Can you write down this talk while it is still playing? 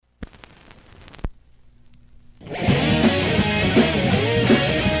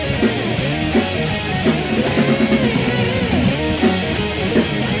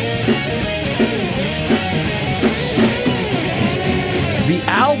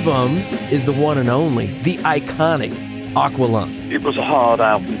album is the one and only, the iconic Aqualung. It was a hard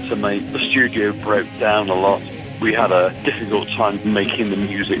album to make. The studio broke down a lot. We had a difficult time making the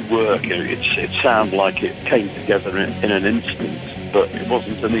music work. It sounded like it came together in an instant, but it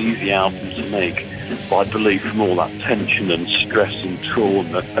wasn't an easy album to make. But I believe from all that tension and stress and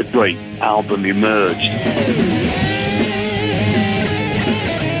trauma, a great album emerged.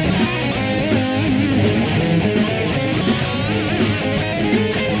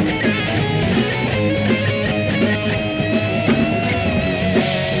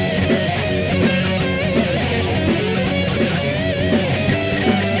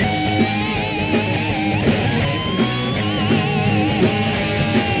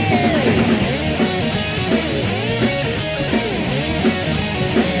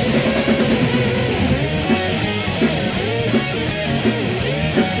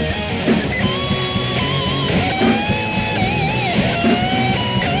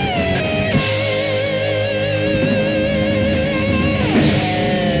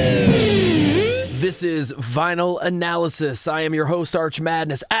 This is Vinyl Analysis. I am your host, Arch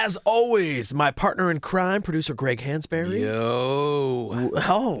Madness. As always, my partner in crime, producer Greg Hansberry. Yo.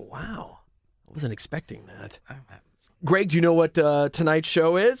 Oh, wow. I wasn't expecting that. Greg, do you know what tonight's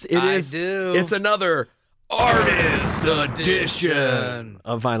show is? I do. It's another Artist Edition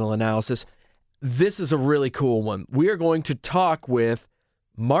of Vinyl Analysis. This is a really cool one. We are going to talk with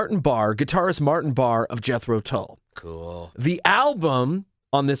Martin Barre, guitarist Martin Barre of Jethro Tull. Cool. The album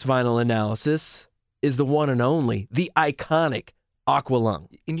on this Vinyl Analysis is the one and only, the iconic Aqualung.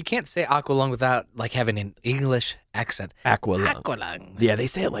 And you can't say Aqualung without like having an English accent. Aqualung. Aqualung. Yeah, they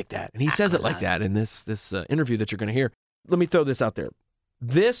say it like that. And he says it like that in this interview that you're going to hear. Let me throw this out there.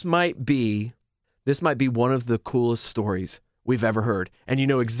 This might be one of the coolest stories we've ever heard. And you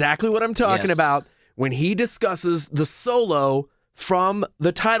know exactly what I'm talking about when he discusses the solo from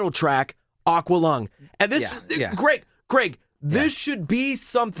the title track, Aqualung. And this, Greg, this should be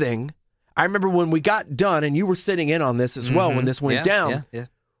something. I remember when we got done, and you were sitting in on this as well when this went down.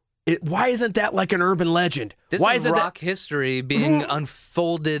 Why isn't that like an urban legend? Why is rock history being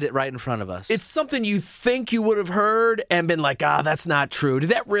unfolded right in front of us? It's something you think you would have heard and been like, that's not true. Did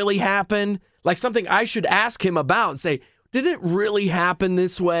that really happen? Like something I should ask him about and say, did it really happen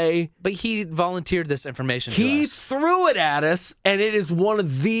this way? But he volunteered this information to He us. threw it at us, and it is one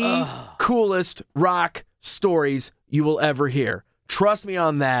of the coolest rock stories you will ever hear. Trust me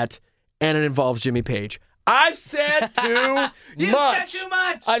on that, and it involves Jimmy Page. I've said too much. Said too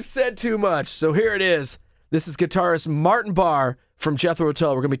much. I've said too much. So here it is. This is guitarist Martin Barre from Jethro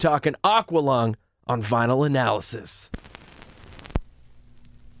Tull. We're going to be talking Aqualung on Vinyl Analysis.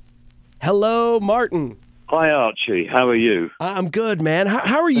 Hello, Martin. Hi, Archie. How are you? I'm good, man.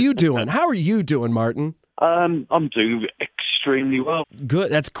 How are you doing? How are you doing, Martin? I'm doing extremely well.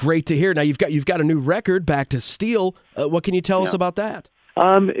 Good. That's great to hear. Now you've got a new record, Back to Steel. What can you tell us about that?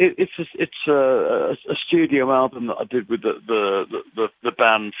 It's a studio album that I did with the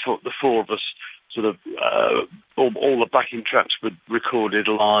band. The four of us, sort of all the backing tracks were recorded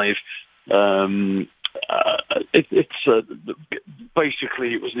live.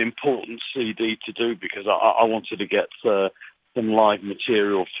 Basically it was an important CD to do because I wanted to get some live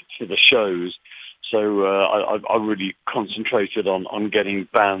material for the shows. So I really concentrated on getting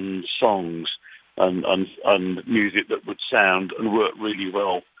band songs and music that would sound and work really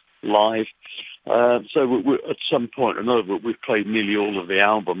well live. So we at some point or another, we've played nearly all of the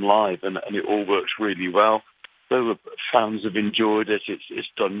album live, and it all works really well. So fans have enjoyed it. It's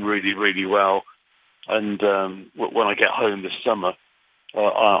done really, really well. And when I get home this summer,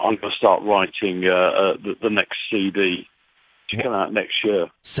 I'm going to start writing the next CD to come out next year.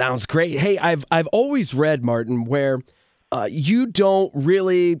 Sounds great. Hey, I've always read, Martin, where you don't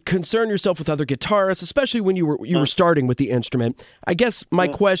really concern yourself with other guitarists, especially when you were starting with the instrument. I guess my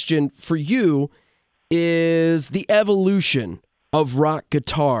question for you is the evolution of rock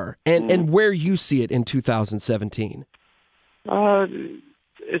guitar and where you see it in 2017.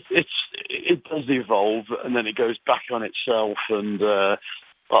 It does evolve, and then it goes back on itself. And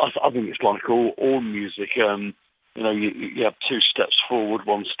I think it's like all music. You have two steps forward,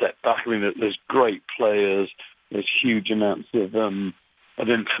 one step back. I mean, there's great players. There's huge amounts of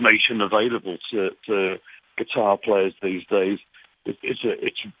information available to guitar players these days. It's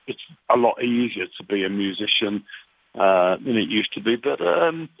a lot easier to be a musician than it used to be. But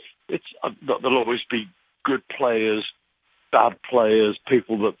there'll always be good players, bad players,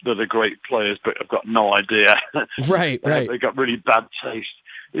 people that are great players but have got no idea. Right. They've got really bad taste.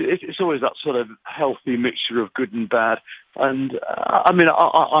 It's always that sort of healthy mixture of good and bad. And I mean,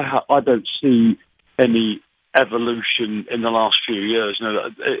 I don't see any evolution in the last few years. You know,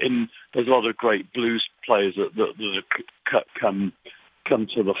 there's a lot of great blues players that have come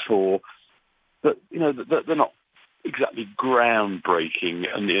to the fore, but you know they're not exactly groundbreaking.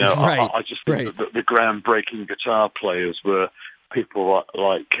 And you know, Right, I just think right. that the groundbreaking guitar players were people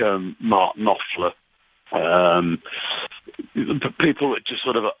like Mark Knopfler, the people that just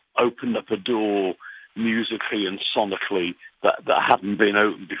sort of opened up a door musically and sonically that hadn't been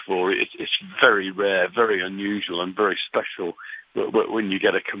opened before. It's very rare, very unusual, and very special when you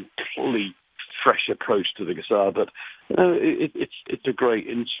get a complete fresh approach to the guitar. But you know, it's a great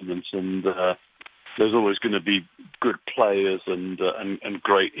instrument, and there's always going to be good players and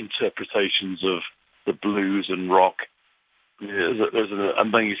great interpretations of the blues and rock. There's an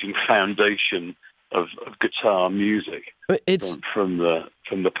amazing foundation of guitar music from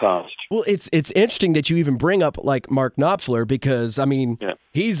the past. Well, it's interesting that you even bring up like Mark Knopfler, because I mean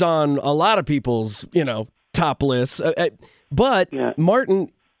he's on a lot of people's top lists. But Martin,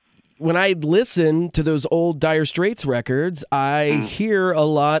 when I listen to those old Dire Straits records, I hear a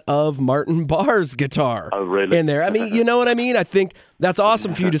lot of Martin Barre's guitar in there. I mean, you know what I mean? I think that's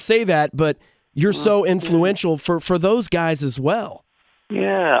awesome for you to say that, but you're so influential for those guys as well.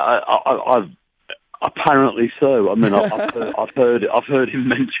 Yeah, I've apparently so. I mean, I've heard him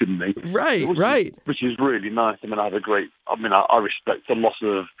mention me. Right. Which is really nice. I mean, I respect a lot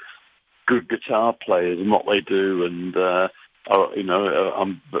of good guitar players and what they do, and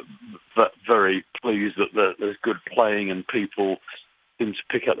I'm very pleased that there's good playing and people seem to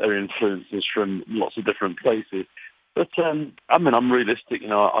pick up their influences from lots of different places. But I mean, I'm realistic. You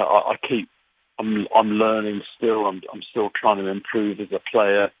know, I'm learning still. I'm still trying to improve as a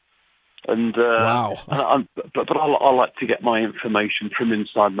player. And wow. But I like to get my information from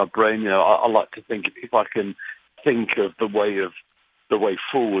inside my brain. You know, I like to think if I can think of the way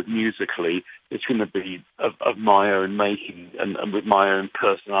forward musically, it's going to be of my own making and with my own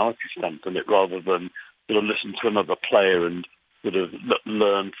personality stamp on it, rather than sort of listen to another player and sort of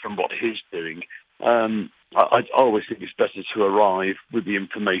learn from what he's doing. I always think it's better to arrive with the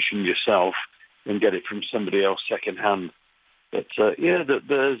information yourself and get it from somebody else secondhand. But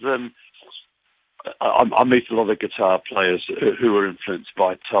there's I meet a lot of guitar players who were influenced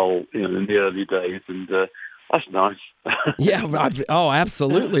by Tull, in the early days, and that's nice. Yeah,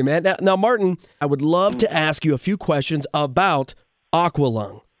 absolutely, man. Now, Martin, I would love to ask you a few questions about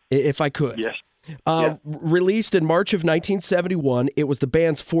Aqualung, if I could. Yes. Released in March of 1971, it was the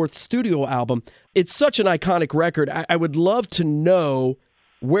band's fourth studio album. It's such an iconic record. I would love to know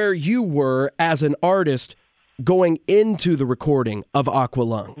where you were as an artist going into the recording of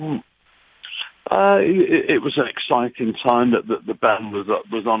Aqualung. It was an exciting time that the band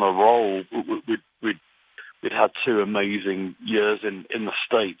was on a roll. We'd had 2 amazing years in the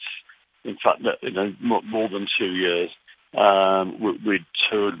States. In fact, more than 2 years. We'd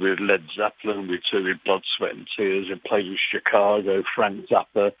toured with Led Zeppelin, we toured with Blood, Sweat and Tears, we played with Chicago, Frank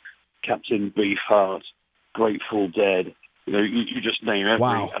Zappa, Captain Beefheart, Grateful Dead. You just name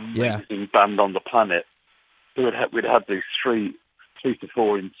every amazing band on the planet. So we'd had these 3 to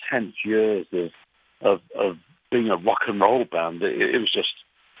 4 intense years of being a rock and roll band. It was just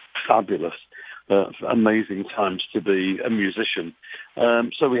fabulous. Amazing times to be a musician.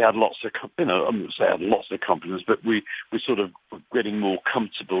 So we had lots of, I wouldn't say I had lots of confidence, but we sort of were getting more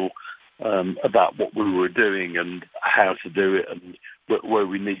comfortable about what we were doing and how to do it and where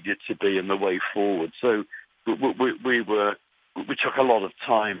we needed to be and the way forward. So we took a lot of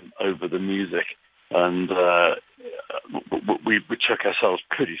time over the music, and we took ourselves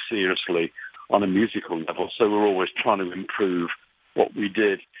pretty seriously on a musical level. So we're always trying to improve what we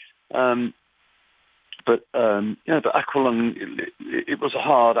did. But Aqualung, it was a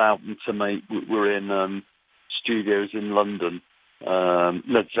hard album to make. We're in studios in London.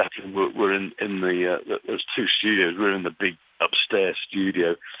 Led Zeppelin were in the there's 2 studios. We were in the big upstairs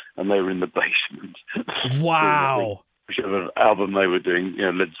studio, and they were in the basement. Wow. Whichever album they were doing,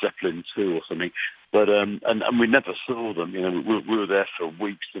 Led Zeppelin 2 or something. But and we never saw them. We were there for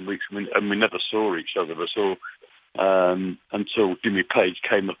weeks and weeks, and we never saw each other at all until Jimmy Page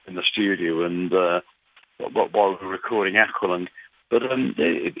came up in the studio and while we were recording Aqualung. But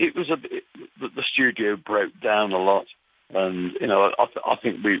it was the studio broke down a lot, and I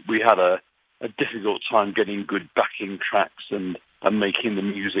think we had a difficult time getting good backing tracks and making the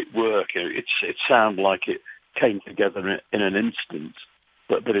music work. It sounded like it came together in an instant,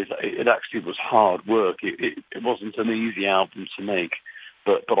 but it actually was hard work. It wasn't an easy album to make,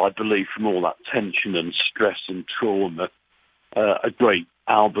 but I believe from all that tension and stress and trauma, a great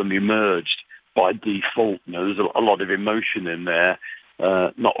album emerged by default. There's a lot of emotion in there,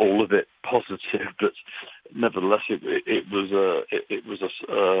 not all of it positive, but nevertheless, it was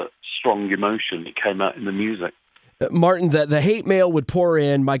a strong emotion. It came out in the music. Martin, the hate mail would pour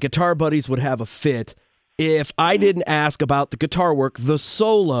in. My guitar buddies would have a fit if I didn't ask about the guitar work, the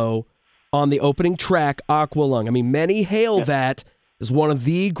solo on the opening track, Aqualung. I mean, many hail that as one of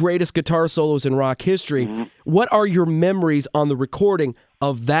the greatest guitar solos in rock history. Mm-hmm. What are your memories on the recording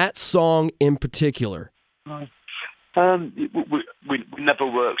of that song in particular? We never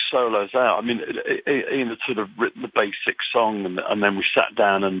worked solos out. I mean, Ian had sort of written the basic song, and then we sat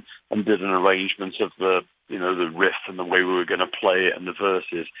down and did an arrangement of the riff and the way we were going to play it and the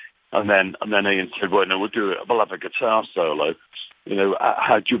verses. And then Ian said, "Well, no, we'll do it. We'll have a guitar solo.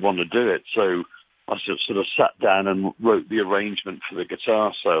 How do you want to do it?" So I sort of sat down and wrote the arrangement for the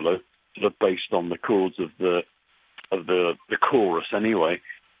guitar solo, sort of based on the chords of the chorus, anyway.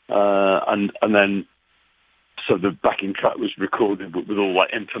 And then so the backing track was recorded with all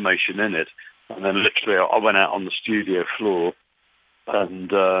that information in it. And then literally I went out on the studio floor,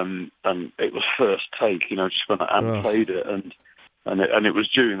 and it was first take. Just went out and played it, and it was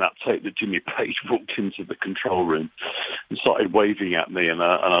during that take that Jimmy Page walked into the control room and started waving at me, and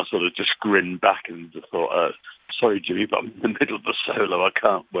I sort of just grinned back and just thought, "Sorry, Jimmy, but I'm in the middle of the solo. I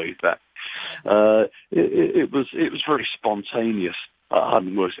can't wave back." It was very spontaneous. I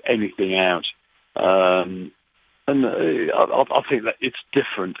hadn't worked anything out, and I think that it's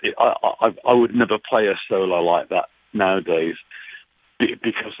different. I would never play a solo like that nowadays,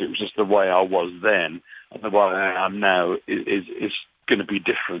 because it was just the way I was then, and the way I am now is going to be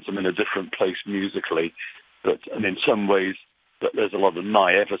different. I'm in a different place musically, and in some ways, there's a lot of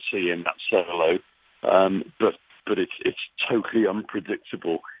naivety in that solo, but it's totally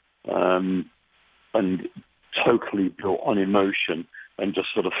unpredictable, and totally built on emotion and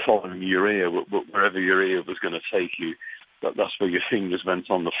just sort of following your ear, wherever your ear was going to take you. That's where your fingers went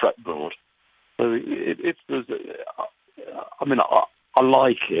on the fretboard. So I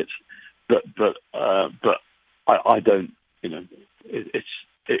like it, but I don't. It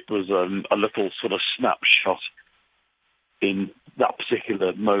was a little sort of snapshot in that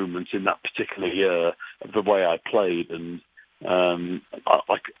particular moment, in that particular year, of the way I played, and I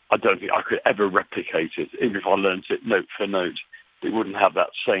don't think I could ever replicate it. Even if I learned it note for note, it wouldn't have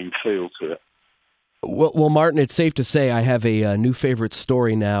that same feel to it. Well, Martin, it's safe to say I have a new favorite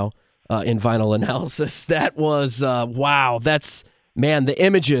story now in Vinyl Analysis. That was wow. That's. Man, the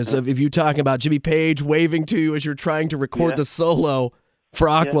images of you talking about Jimmy Page waving to you as you're trying to record the solo for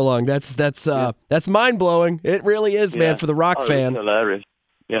Aqualung. That's mind blowing. It really is, man, for the rock fan. It was hilarious.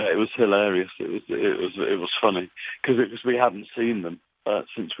 Yeah, it was hilarious. It was funny because we hadn't seen them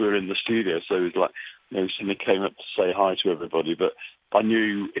since we were in the studio. So it was like, somebody came up to say hi to everybody, but I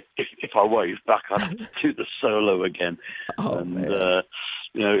knew if I waved back, I'd have to do the solo again. Man.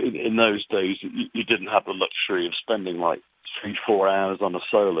 In those days, you didn't have the luxury of spending like 3-4 hours on a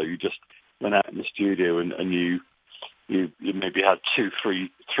solo. You just went out in the studio and you maybe had 2-3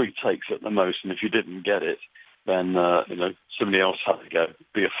 takes at the most, and if you didn't get it, then somebody else had to go,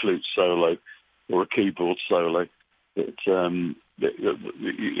 be a flute solo or a keyboard solo. It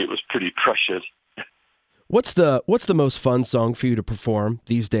was pretty pressured. What's the most fun song for you to perform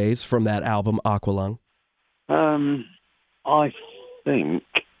these days from that album, Aqualung? I think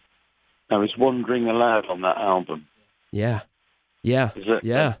I was Wandering Aloud on that album. Yeah. Is it?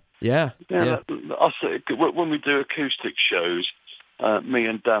 Yeah. I say, when we do acoustic shows, me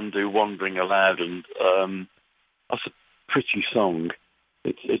and Dan do Wandering Aloud, and that's a pretty song.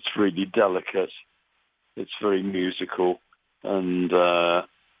 It's really delicate. It's very musical and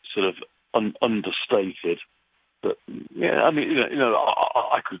sort of understated. But yeah, I mean,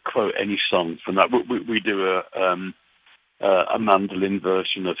 I could quote any song from that. We do a mandolin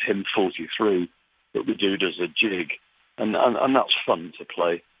version of Hymn 43 that we do as a jig. And that's fun to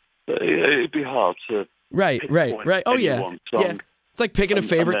play. But it'd be hard to right. Oh yeah. It's like picking a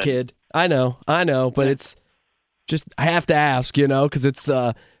favorite kid. I know, but it's just I have to ask, because it's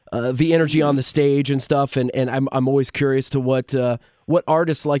the energy on the stage and stuff, and I'm always curious to what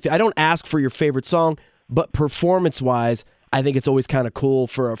artists like. I don't ask for your favorite song, but performance wise, I think it's always kind of cool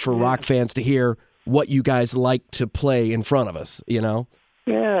for rock fans to hear what you guys like to play in front of us. Yeah,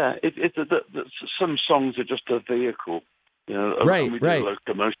 some songs are just a vehicle. Right.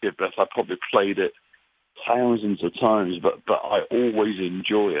 Locomotive Breath, I probably played it thousands of times, but I always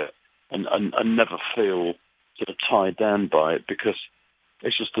enjoy it and never feel sort of tied down by it, because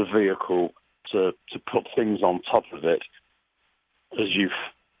it's just a vehicle to put things on top of it as you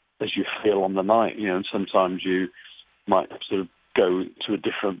feel on the night. And sometimes you might sort of go to a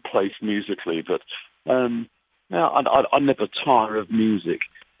different place musically, but I never tire of music.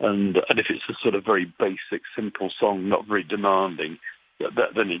 and if it's a sort of very basic, simple song, not very demanding,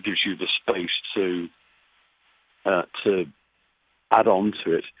 then it gives you the space to add on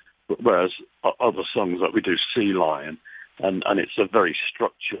to it. Whereas other songs, like we do Sea Lion, and it's a very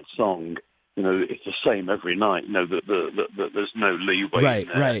structured song. It's the same every night. There's no leeway in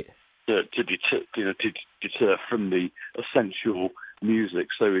there to deter from the essential music.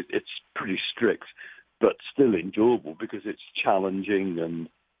 So it's pretty strict, but still enjoyable because it's challenging,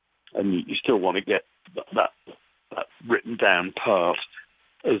 and you still want to get that written down part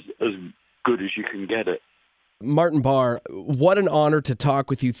as good as you can get it. Martin Barre, what an honor to talk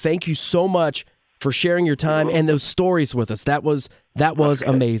with you. Thank you so much for sharing your time and those stories with us. That was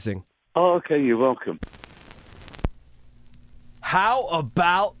amazing. Oh, okay, you're welcome. How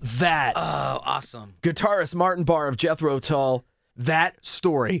about that? Oh, awesome. Guitarist Martin Barre of Jethro Tull, that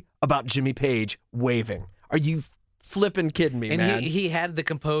story about Jimmy Page waving. Are you flipping kidding me, man? And he had the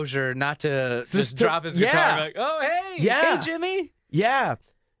composure not to just drop his guitar and be like, oh, hey, hey, Jimmy. Yeah.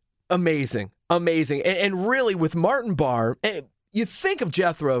 Amazing. And really, with Martin Barre, you think of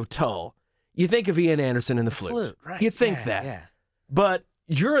Jethro Tull, you think of Ian Anderson and the flute. Right. You think that. Yeah. But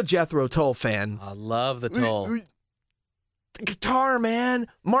you're a Jethro Tull fan. I love the Tull. The guitar, man.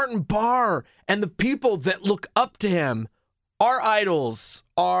 Martin Barre and the people that look up to him, our idols,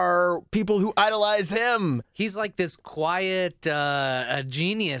 are people who idolize him. He's like this quiet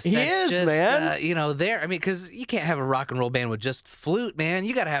genius. He is, just, man. there. I mean, because you can't have a rock and roll band with just flute, man.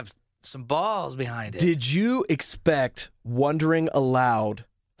 You got to have some balls behind it. Did you expect Wondering Aloud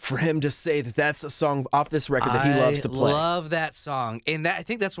for him to say that that's a song off this record that he loves to play? I love that song. And I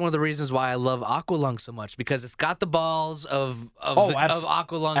think that's one of the reasons why I love Aqualung so much, because it's got the balls of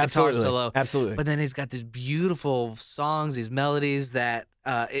Aqualung guitar solo. Absolutely. But then he's got these beautiful songs, these melodies that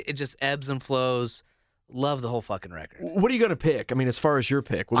it just ebbs and flows. Love the whole fucking record. What are you going to pick? I mean, as far as your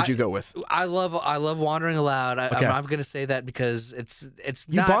pick, what would you go with? I love Wandering Aloud. I'm going to say that because it's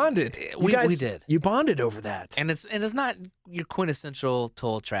you not, bonded. We did. You bonded over that. And it's not your quintessential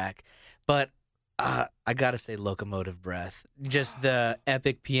Tull track, but I got to say Locomotive Breath. Just the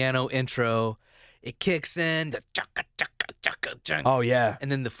epic piano intro. It kicks in. The chaka, chaka, chaka, chaka. Oh, yeah.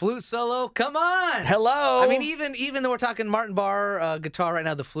 And then the flute solo. Come on. Hello. I mean, even though we're talking Martin Barre guitar right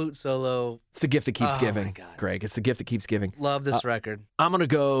now, the flute solo. It's the gift that keeps giving, my God. Greg. It's the gift that keeps giving. Love this record. I'm going to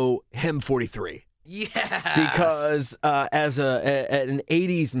go Hymn 43. Yeah. Because as an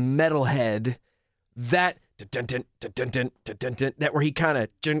 80s metalhead, that that where he kind of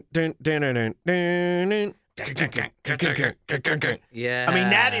yeah. I mean,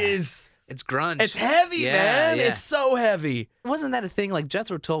 that is... It's grunge. It's heavy, man. Yeah. It's so heavy. Wasn't that a thing? Like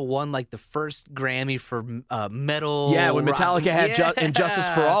Jethro Tull won like the first Grammy for metal. Yeah, when Metallica rock. had And Justice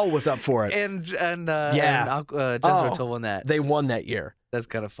for All was up for it. And Jethro Tull won that. They won that year. That's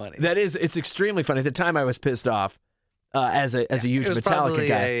kind of funny. It's extremely funny. At the time, I was pissed off as a huge Metallica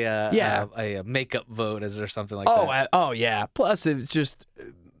guy. A makeup vote, is there something like that? Oh yeah. Plus, it's just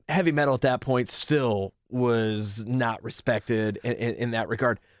heavy metal at that point still was not respected in that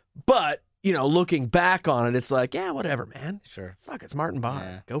regard. But, looking back on it, it's like, yeah, whatever, man. Sure. Fuck, it's Martin Barre.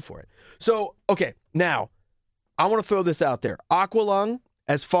 Yeah. Go for it. So, okay, now, I want to throw this out there. Aqualung,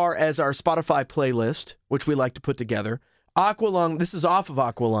 as far as our Spotify playlist, which we like to put together, Aqualung, this is off of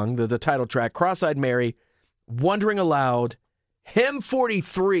Aqualung, the title track, Cross-Eyed Mary, Wondering Aloud, Hymn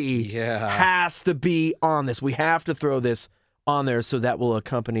 43 has to be on this. We have to throw this on there so that will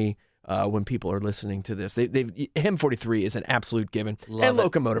accompany when people are listening to this. Hymn 43 is an absolute given. Love it.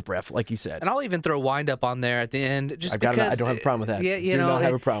 Locomotive Breath, like you said. And I'll even throw Wind Up on there at the end. I don't have a problem with that. Yeah, Do not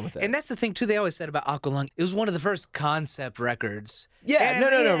have a problem with that. And that's the thing, too, they always said about Aqualung. It was one of the first concept records. Yeah,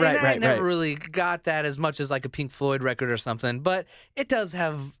 no, right. I never really got that as much as like a Pink Floyd record or something, but it does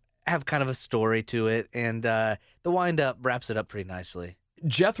have kind of a story to it, and the Wind Up wraps it up pretty nicely.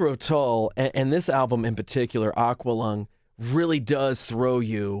 Jethro Tull, and this album in particular, Aqualung, really does throw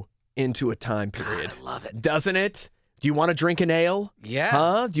you into a time period. God, I love it. Doesn't it? Do you want to drink an ale? Yeah.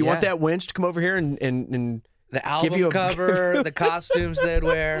 Huh? Do you want that wench to come over here and the album give you cover, the costumes they'd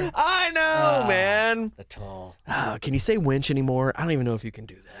wear? I know, man. The Tull. Can you say winch anymore? I don't even know if you can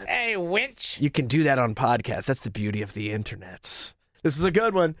do that. Hey, winch. You can do that on podcasts. That's the beauty of the internet. This is a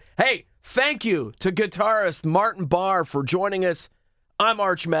good one. Hey, thank you to guitarist Martin Barre for joining us. I'm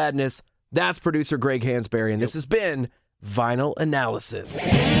Arch Madness. That's producer Greg Hansberry, and this has been Vinyl Analysis.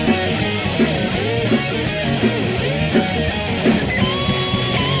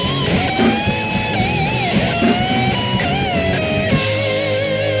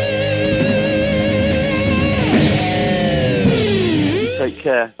 Take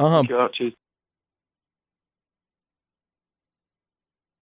care. Thank you, Archie.